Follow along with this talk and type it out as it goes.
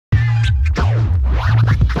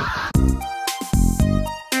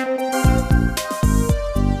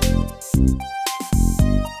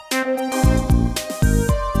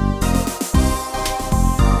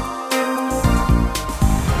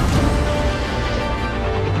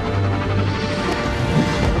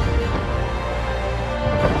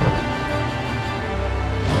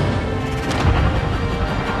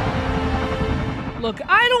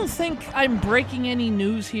don't think I'm breaking any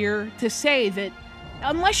news here to say that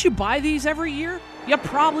unless you buy these every year, you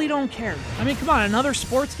probably don't care. I mean, come on, another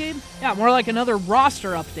sports game? Yeah, more like another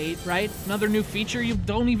roster update, right? Another new feature you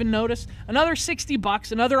don't even notice. Another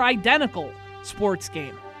 $60, another identical sports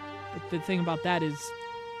game. But the thing about that is,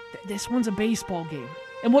 this one's a baseball game.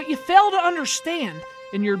 And what you fail to understand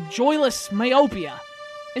in your joyless myopia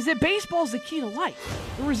is that baseball's the key to life.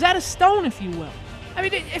 The Rosetta Stone, if you will. I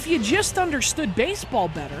mean, if you just understood baseball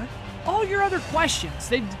better, all your other questions,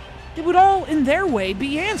 they would all, in their way,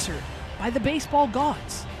 be answered by the baseball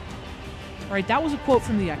gods. All right, that was a quote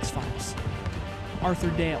from the X-Files. Arthur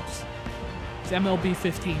Dales. It's MLB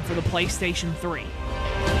 15 for the PlayStation 3.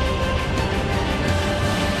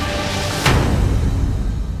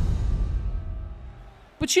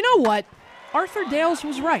 But you know what? Arthur Dales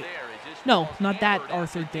was right. No, not that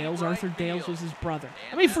Arthur Dales. Arthur Dales was his brother.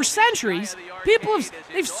 I mean, for centuries,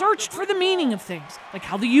 they've searched for the meaning of things, like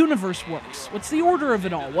how the universe works. What's the order of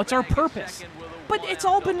it all? What's our purpose? But it's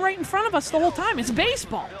all been right in front of us the whole time. It's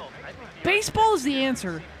baseball. Baseball is the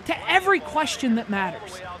answer to every question that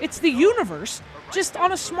matters. It's the universe, just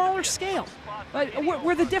on a smaller scale.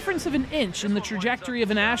 Where the difference of an inch in the trajectory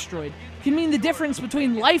of an asteroid can mean the difference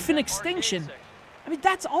between life and extinction. I mean,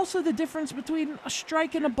 that's also the difference between a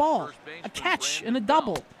strike and a ball, a catch and a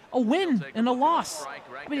double, a win and a loss.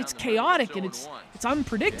 I mean, it's chaotic and it's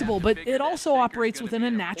unpredictable, but it also operates within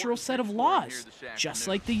a natural set of laws, just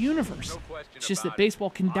like the universe. It's just that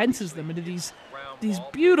baseball condenses them into these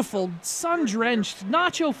beautiful, sun-drenched,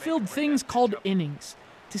 nacho-filled things called innings.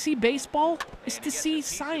 To see baseball is to see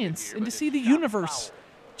science and to see the universe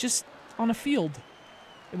just on a field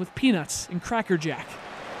and with peanuts and Cracker Jack.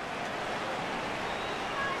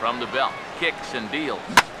 From the belt, kicks and deals.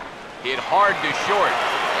 Hit hard to short.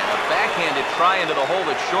 And a backhanded try into the hole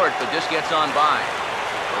at short, but this gets on by.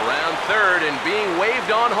 Around third and being waved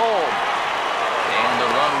on home. And the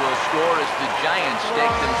run will score as the Giants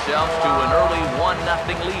stake themselves to an early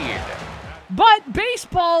 1-0 lead. But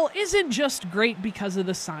baseball isn't just great because of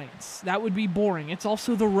the science. That would be boring. It's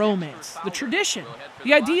also the romance, the tradition,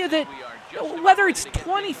 the idea that whether it's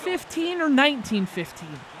 2015 or 1915,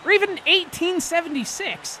 or even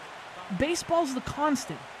 1876, baseball's the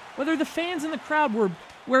constant. Whether the fans in the crowd were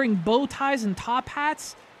wearing bow ties and top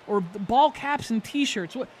hats, or ball caps and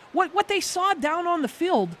t-shirts, what they saw down on the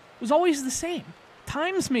field was always the same.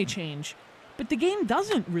 Times may change, but the game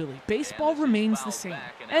doesn't really. Baseball remains the same.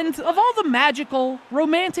 And of all the magical,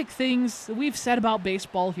 romantic things that we've said about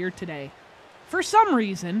baseball here today, for some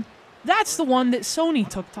reason, that's the one that Sony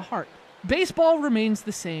took to heart. Baseball remains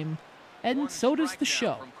the same, and so does the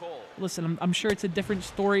show. Listen, I'm sure it's a different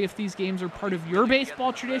story if these games are part of your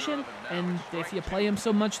baseball tradition, and if you play them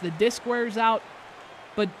so much the disc wears out.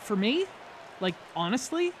 But for me, like,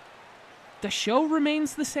 honestly, the show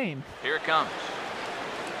remains the same. Here it comes.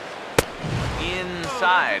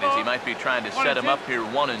 Inside, as he might be trying to set him up here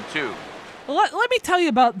 1-2. Let me tell you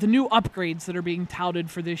about the new upgrades that are being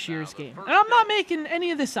touted for this year's game. And I'm not making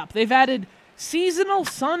any of this up. They've added seasonal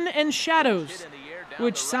sun and shadows,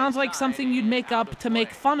 which sounds like something you'd make up to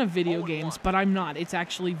make fun of video games, but I'm not. It's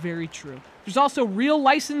actually very true. There's also real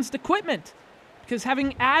licensed equipment, because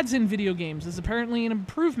having ads in video games is apparently an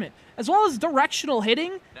improvement, as well as directional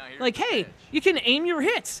hitting. Like, hey, you can aim your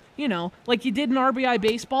hits, you know, like you did in RBI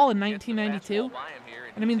Baseball in 1992.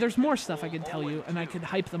 And I mean, there's more stuff I could tell you, and I could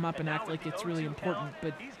hype them up and act like it's really important,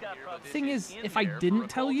 but the thing is, if I didn't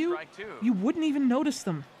tell you, you wouldn't even notice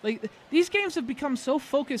them. Like, these games have become so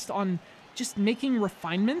focused on just making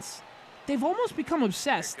refinements, they've almost become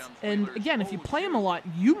obsessed. And again, if you play them a lot,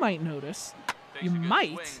 you might notice. You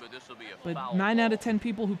might, but 9 out of 10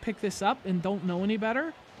 people who pick this up and don't know any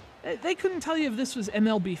better, they couldn't tell you if this was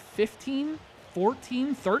MLB 15,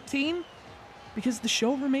 14, 13, because the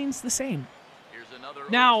show remains the same.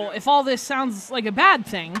 Now, if all this sounds like a bad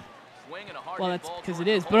thing, well, that's because it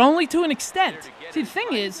is, but only to an extent. See, the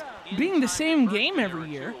thing is, being the same game every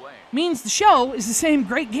year means the show is the same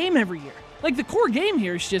great game every year. Like, the core game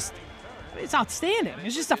here is just, it's outstanding.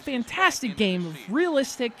 It's just a fantastic game of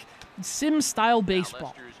realistic, sim-style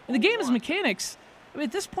baseball. And the game's mechanics, I mean,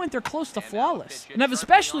 at this point, they're close to flawless. And I've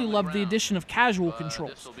especially loved the addition of casual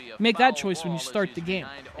controls. Make that choice when you start the game.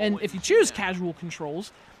 And if you choose casual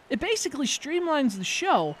controls, it basically streamlines the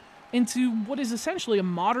show into what is essentially a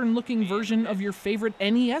modern-looking version of your favorite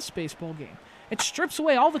NES baseball game. It strips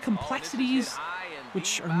away all the complexities,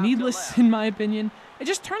 which are needless in my opinion. It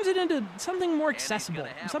just turns it into something more accessible,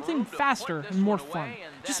 something faster and more fun.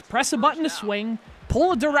 Just press a button to swing,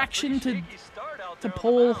 pull a direction to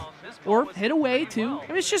pull, or hit away too. I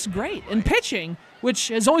mean, it's just great. And pitching, which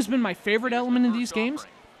has always been my favorite element in these games,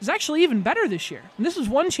 is actually even better this year. And this is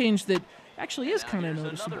one change that actually is kind of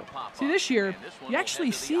noticeable. See, this year, you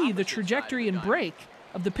actually see the trajectory and break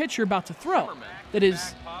of the pitcher about to throw. That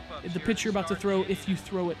is, the pitcher about to throw if you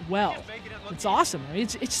throw it well. It's awesome.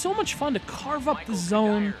 Right? It's so much fun to carve up the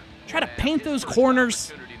zone, try to paint those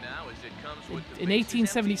corners. In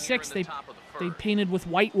 1876, they painted with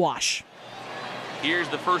whitewash. Here's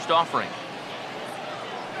the first offering.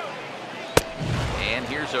 And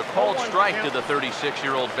here's a called strike to the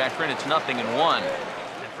 36-year-old veteran. It's 0-1.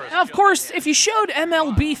 Now, of course, if you showed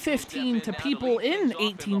MLB 15 to people in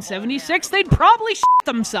 1876, they'd probably shit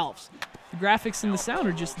themselves. The graphics and the sound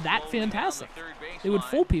are just that fantastic. They would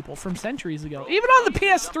fool people from centuries ago. Even on the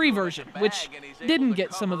PS3 version, which didn't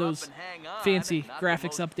get some of those fancy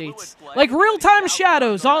graphics updates. Like real-time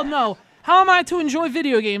shadows. Oh no, how am I to enjoy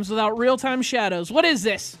video games without real-time shadows? What is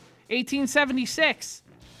this? 1876.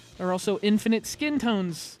 There are also infinite skin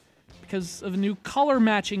tones because of a new color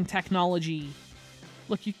matching technology.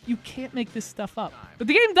 Look, you can't make this stuff up. But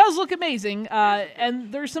the game does look amazing,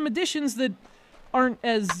 and there's some additions that aren't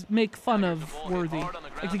as make fun of worthy.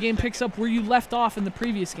 Like the game picks up where you left off in the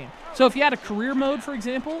previous game. So if you had a career mode, for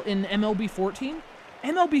example, in MLB 14,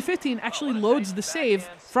 MLB 15 actually loads the save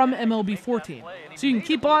from MLB 14. So you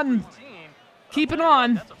can keep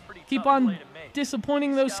on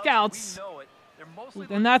disappointing those scouts.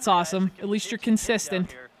 And that's awesome. At least you're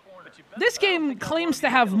consistent. This game claims to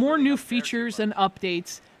have more new features and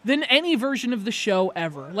updates than any version of the show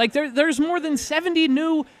ever. Like, there's more than 70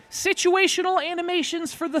 new situational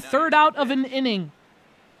animations for the third out of an inning.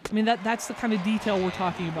 I mean, that's the kind of detail we're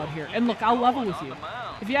talking about here. And look, I'll level with you.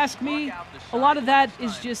 If you ask me, a lot of that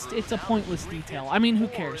is just, it's a pointless detail. I mean, who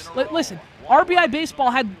cares? Listen, RBI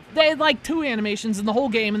Baseball they had like 2 animations in the whole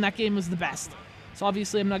game, and that game was the best. So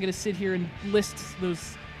obviously I'm not going to sit here and list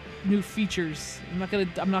those new features. I'm not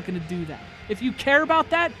gonna do that. If you care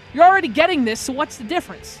about that, you're already getting this, so what's the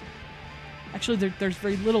difference? Actually, there's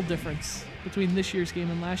very little difference between this year's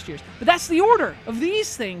game and last year's. But that's the order of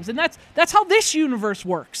these things, and that's how this universe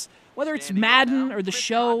works. Whether it's Madden or the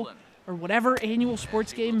show or whatever annual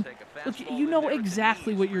sports game, look, you know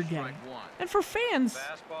exactly what you're getting. And for fans,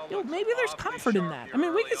 maybe there's comfort in that. I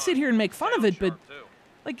mean, we could sit here and make fun of it, but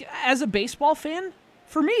like as a baseball fan,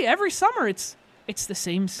 for me, every summer it's the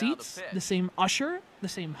same seats, the same usher, the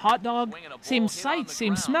same hot dog, same sights,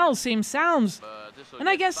 same smells, same sounds. And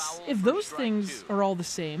I guess if those things are all the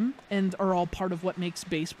same and are all part of what makes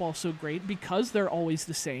baseball so great because they're always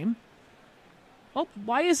the same, well,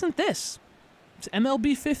 why isn't this? It's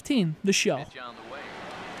MLB 15, the show.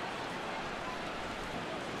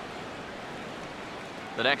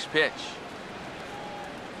 The next pitch.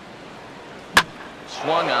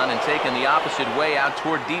 Swung on and taken the opposite way out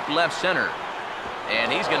toward deep left center. And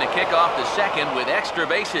he's going to kick off the second with extra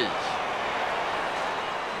bases.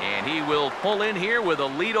 And he will pull in here with a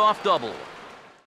leadoff double.